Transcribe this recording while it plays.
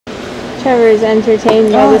Trevor is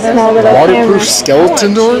entertained by the small little Waterproof camera.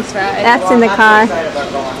 skeleton door? That's in the car.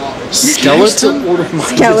 Skeleton?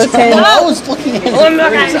 Skeleton. I was looking at you.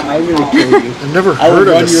 I really killed you. I've never I heard would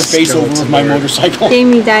of run a your face over with my skeleton motorcycle.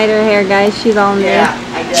 Jamie dyed her hair, guys. She's all new.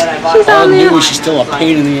 She's all All new. new, she's still a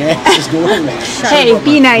pain in the ass. Just going there. Hey,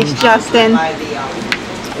 be nice, Justin.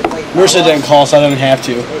 Marissa didn't call, so I didn't have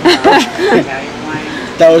to.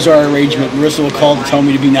 That was our arrangement. Marissa will call to tell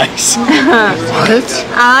me to be nice. What?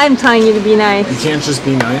 I'm telling you to be nice. You can't just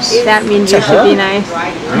be nice? That means you should be nice.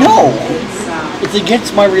 No! It's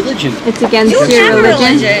against my religion. It's against your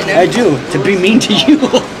religion. I do. To be mean to you.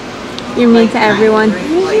 You're mean to everyone.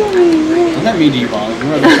 I'm not mean to you, Molly.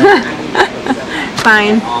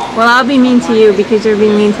 Fine. Well, I'll be mean to you because you're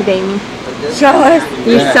being mean to Damien. You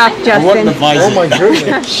suck, Justin. Oh my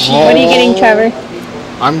goodness. What are you getting, Trevor?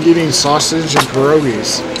 I'm getting sausage and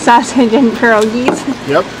pierogies. Sausage and pierogies.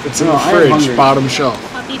 Yep, it's in the fridge, bottom shelf.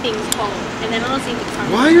 Puppy things home, and then I'll see the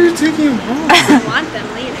front. Why are you taking them home? I want them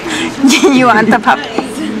later. You want the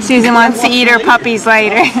puppies. Susan wants to eat her puppies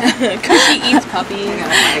later. Because she eats puppies.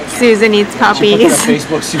 Susan eats puppies.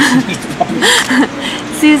 Facebook, Susan eats puppies.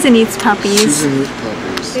 Susan eats puppies. Susan eats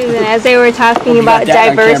puppies. Susan, as they were talking about that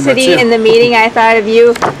on camera, diversity too. in the meeting, I thought of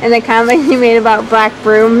you and the comment you made about black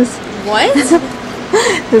brooms. What?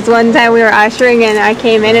 This one time we were ushering and I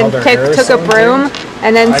came in and took a broom,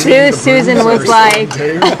 and then Susan was like,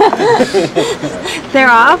 they're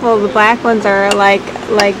awful. The black ones are like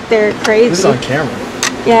they're crazy. This is on camera.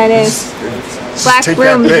 Yeah, it is. Black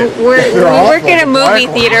brooms. We work in a movie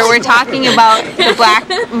theater. We're talking about the black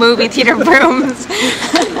movie theater brooms.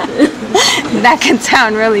 That can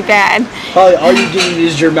sound really bad. Probably all you get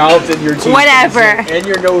is your mouth and your teeth. Whatever. And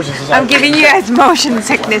your nose. I'm giving you guys motion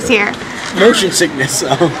sickness here. Motion sickness.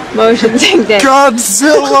 Motion sickness.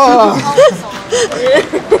 Godzilla!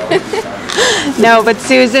 No, but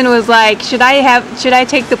Susan was like, should I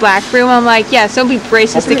take the black broom? I'm like, yes, don't be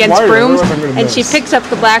racist against brooms. And she picks up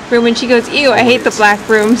the black broom and she goes, ew, I hate the black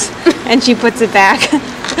brooms. And she puts it back.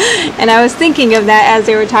 And I was thinking of that as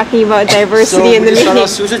they were talking about diversity in the meeting.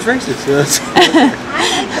 Susan's racist.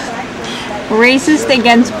 Racist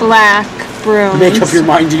against black brooms. Make up your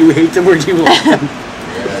mind. Do you hate them or do you like them?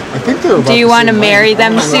 I think they're about Do you want to marry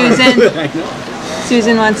them, I Susan? know.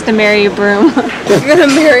 Susan wants to marry a broom. You're gonna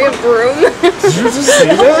marry a broom? Did you just say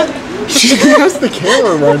that? She has the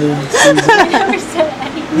camera running, Susan. I never said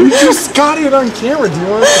anything. We just got it on camera. Do you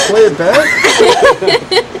want us to play it back?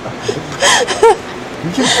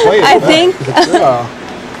 We can play it I back. think.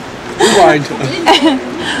 Rewind.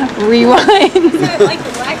 Rewind.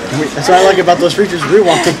 That's what I like about those features.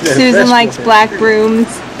 Rewind. Susan likes black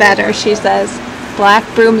brooms better, she says. Black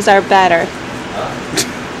brooms are better.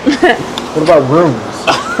 What about rooms?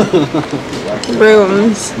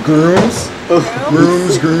 Brooms. Grooms?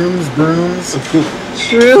 Rooms, grooms, brooms.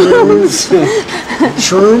 Shrooms.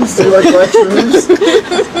 Shrooms? Do you like black shrooms?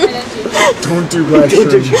 Don't do black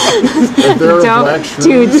shrooms. If there are black Don't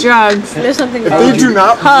do shrooms, drugs. There's something if they do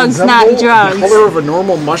not Hugs, not resemble drugs. the color of a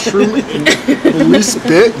normal mushroom in the least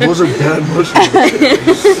bit, those are bad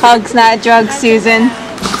mushrooms. Hugs, not drugs, Susan.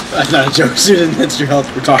 That's not a joke, Susan. That's your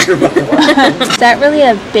health we're talking about. Does that really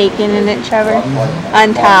have bacon in it, Trevor?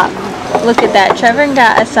 On top. Look at that. Trevor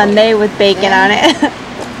got a sundae with bacon on it.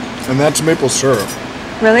 And that's maple syrup.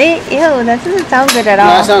 Really? Ew, that doesn't sound good at No,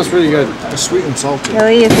 all. that sounds pretty good. It's sweet and salty.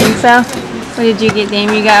 Really? You think so? What did you get,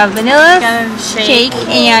 Dame? You got a vanilla shake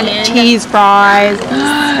and cheese fries.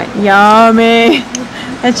 Yummy.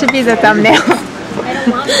 That should be the thumbnail.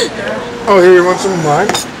 Oh, here, you want some of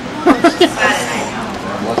mine?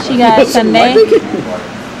 She got a sundae.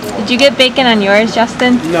 Did you get bacon on yours,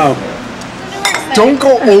 Justin? No. Don't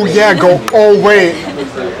go, oh yeah, go, oh wait,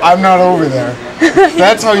 I'm not over there.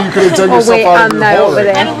 That's how you could have dug Oh yourself wait, out I'm of your not hole. over I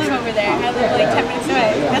there. don't live over there. I live like 10 minutes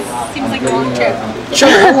away. That seems like a long trip.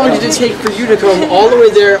 Trevor, how long did it take for you to come all the way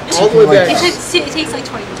there, all the way back? It takes like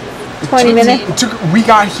 20 minutes. 20 minutes? It took, we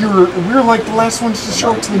got here, we were like the last ones to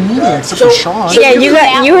show up to the meeting, except for Sean. Yeah,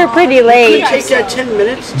 you were pretty late. Take that 10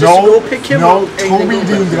 minutes just No, to go pick him no, up. Toby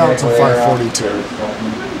didn't get out until 5:42.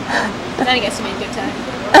 Then I guess you made good time.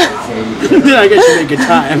 I guess you make a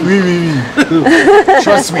time.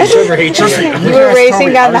 Trust me, trust me. You were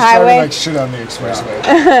racing down the highway? I was driving like shit on the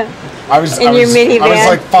expressway. I was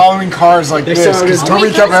like following cars like this because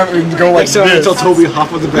Toby kept having to go like So I this. told Toby,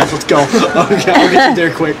 hop on the back, let's go. Okay, I'll get you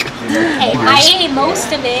there quick. Hey, I ate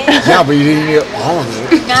most of it. Yeah, but you didn't eat all of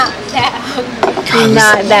it. Not that hungry.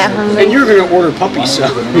 Not that hungry. And you're going to order puppies, so.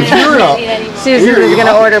 Susan is going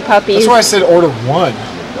to order puppies. That's why I said order one.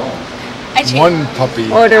 I one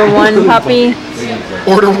puppy. Order one puppy.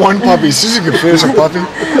 Order one puppy. Susan can finish a puppy.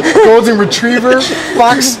 Golden Retriever,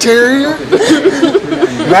 Fox Terrier,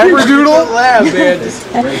 Labradoodle. Lab, man.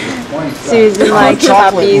 Susan likes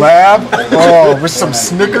Chocolate puppies. Lab. Oh, with some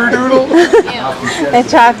Snickerdoodle. A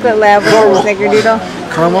chocolate lab with some snickerdoodle.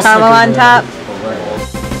 Caramel Caramel on Snickerdoodle. top.